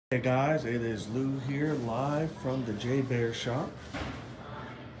Hey guys, it is Lou here live from the JBER shop,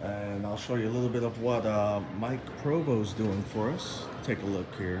 and I'll show you a little bit of what Mike Provo's doing for us. Take a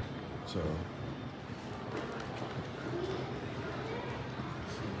look here. So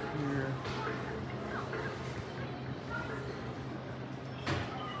here.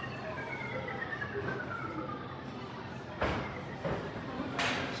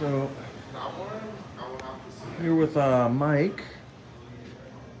 So here with Mike.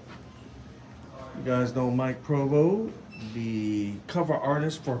 You guys know Mike Provo, the cover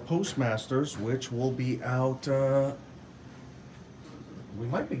artist for Postmasters, which will be out, we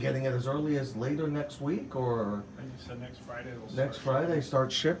might be getting it as early as later next week, or I think you said next Friday. next Friday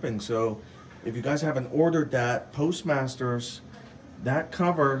start shipping. So if you guys haven't ordered that, Postmasters, that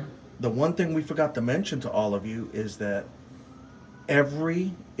cover, the one thing we forgot to mention to all of you is that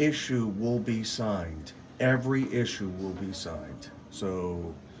every issue will be signed. Every issue will be signed.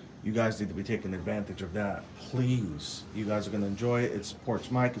 So you guys need to be taking advantage of that. Please. You guys are going to enjoy it. It supports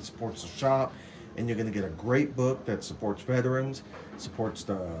Mike. It supports the shop. And you're going to get a great book that supports veterans, supports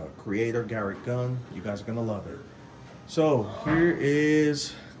the creator, Garrett Gunn. You guys are going to love it. So here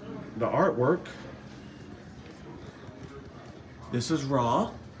is the artwork. This is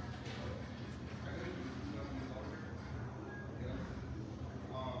raw.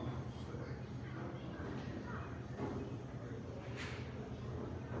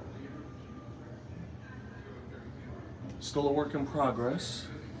 Still a work in progress.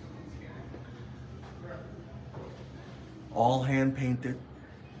 All hand painted.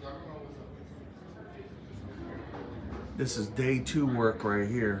 This is day 2 work right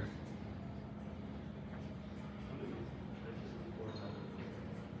here.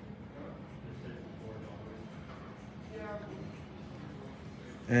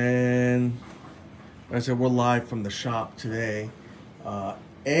 And like I said, we're live from the shop today.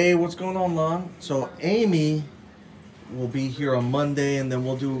 Hey, what's going on, Lon? So Amy will be here on Monday, and then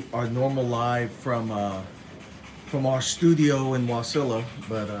we'll do our normal live from our studio in Wasilla.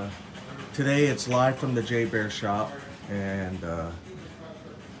 But today it's live from the JBER shop. And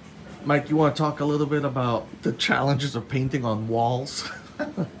Mike, you want to talk a little bit about the challenges of painting on walls? Yeah,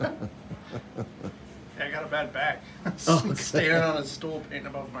 I got a bad back. Oh, okay. Standing on a stool painting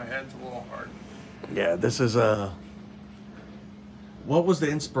above my head's a little hard. Yeah, this is what was the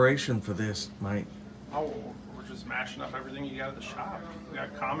inspiration for this, Mike? Oh, we're just mashing up everything you got at the shop. We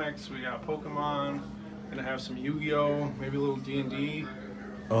got comics, we got Pokemon, gonna have some Yu-Gi-Oh, maybe a little D&D.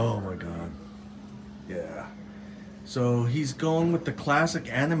 Oh my god. Yeah. So he's going with the classic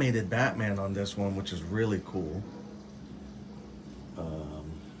animated Batman on this one, which is really cool.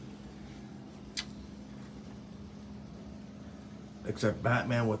 Except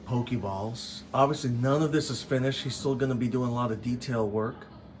Batman with Pokeballs. Obviously none of this is finished. He's still going to be doing a lot of detail work.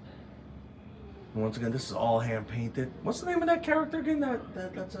 And once again, this is all hand painted. What's the name of that character again? That's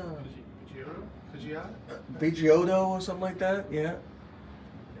Vegioto or something like that. Yeah.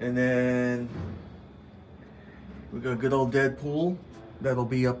 And then we got a good old Deadpool that'll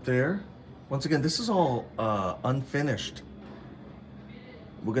be up there. Once again, this is all unfinished.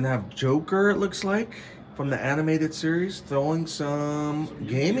 We're gonna have Joker, it looks like, from the animated series, throwing some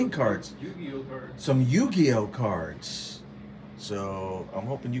gaming cards. Yu-Gi-Oh cards. Some Yu-Gi-Oh cards. So I'm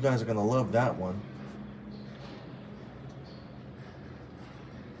hoping you guys are gonna love that one.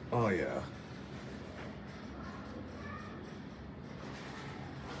 Oh yeah.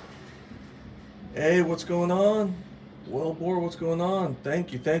 Hey, what's going on? Well, Boar, what's going on?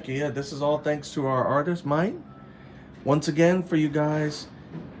 Thank you, thank you. Yeah, this is all thanks to our artist, Mike. Once again, for you guys.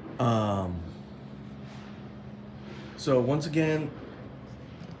 So once again,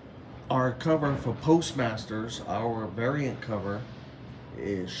 our cover for Postmasters, our variant cover,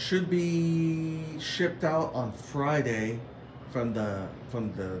 should be shipped out on Friday from the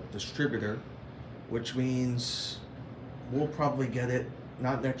distributor, which means we'll probably get it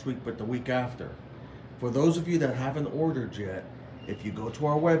not next week but the week after. For those of you that haven't ordered yet, if you go to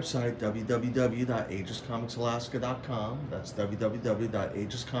our website, www.aegiscomicsalaska.com, that's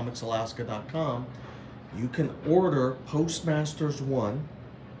www.aegiscomicsalaska.com, you can order Postmasters 1,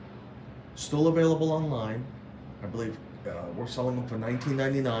 still available online. I believe we're selling them for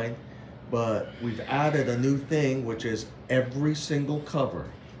 $19.99, but we've added a new thing, which is every single cover.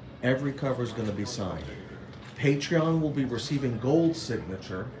 Every cover is going to be signed. Patreon will be receiving gold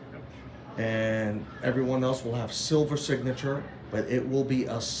signature, and everyone else will have silver signature, but it will be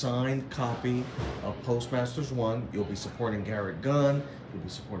a signed copy of Postmasters 1. You'll be supporting Garrett Gunn, you'll be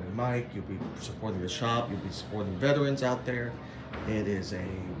supporting Mike, you'll be supporting the shop, you'll be supporting veterans out there. It is a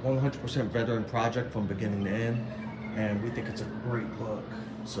 100% veteran project from beginning to end, and we think it's a great book.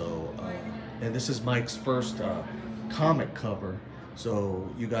 So, and this is Mike's first comic cover. So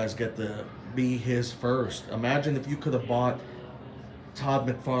you guys get to be his first. Imagine if you could have bought Todd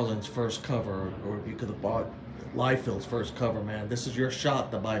McFarlane's first cover, or if you could have bought Liefeld's first cover, man. This is your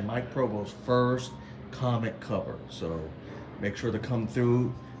shot to buy Mike Provost's first comic cover. So make sure to come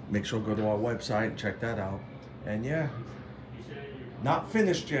through. Make sure to go to our website and check that out. And yeah, not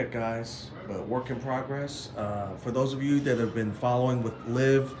finished yet, guys, but work in progress. For those of you that have been following with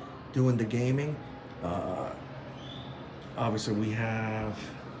Liv doing the gaming, obviously we have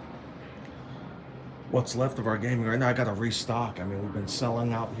what's left of our gaming right now. I got to restock. I mean, we've been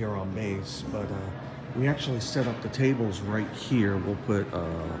selling out here on base, but we actually set up the tables right here. We'll put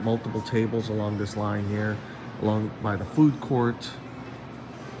multiple tables along this line here, along by the food court,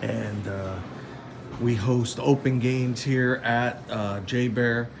 and we host open games here at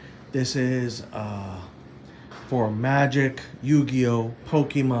JBER. This is for Magic, Yu-Gi-Oh,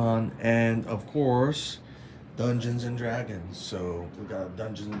 Pokemon, and of course Dungeons and Dragons. So we got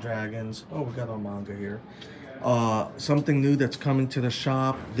Dungeons and Dragons. Oh, we got our manga here. Something new that's coming to the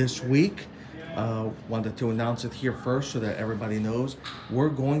shop this week. Wanted to announce it here first so that everybody knows. We're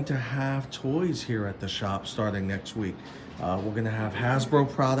going to have toys here at the shop starting next week. We're going to have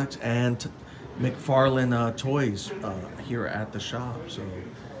Hasbro products and McFarlane toys here at the shop. So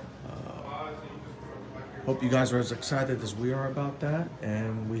hope you guys are as excited as we are about that,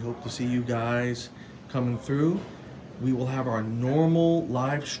 and we hope to see you guys coming through. We will have our normal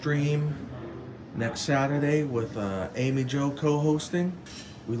live stream next Saturday with Amy Jo co-hosting.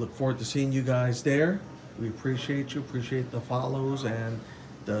 We look forward to seeing you guys there. We appreciate you, appreciate the follows and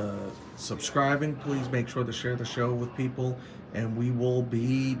the subscribing. Please make sure to share the show with people, and we will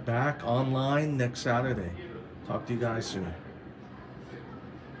be back online next Saturday. Talk to you guys soon.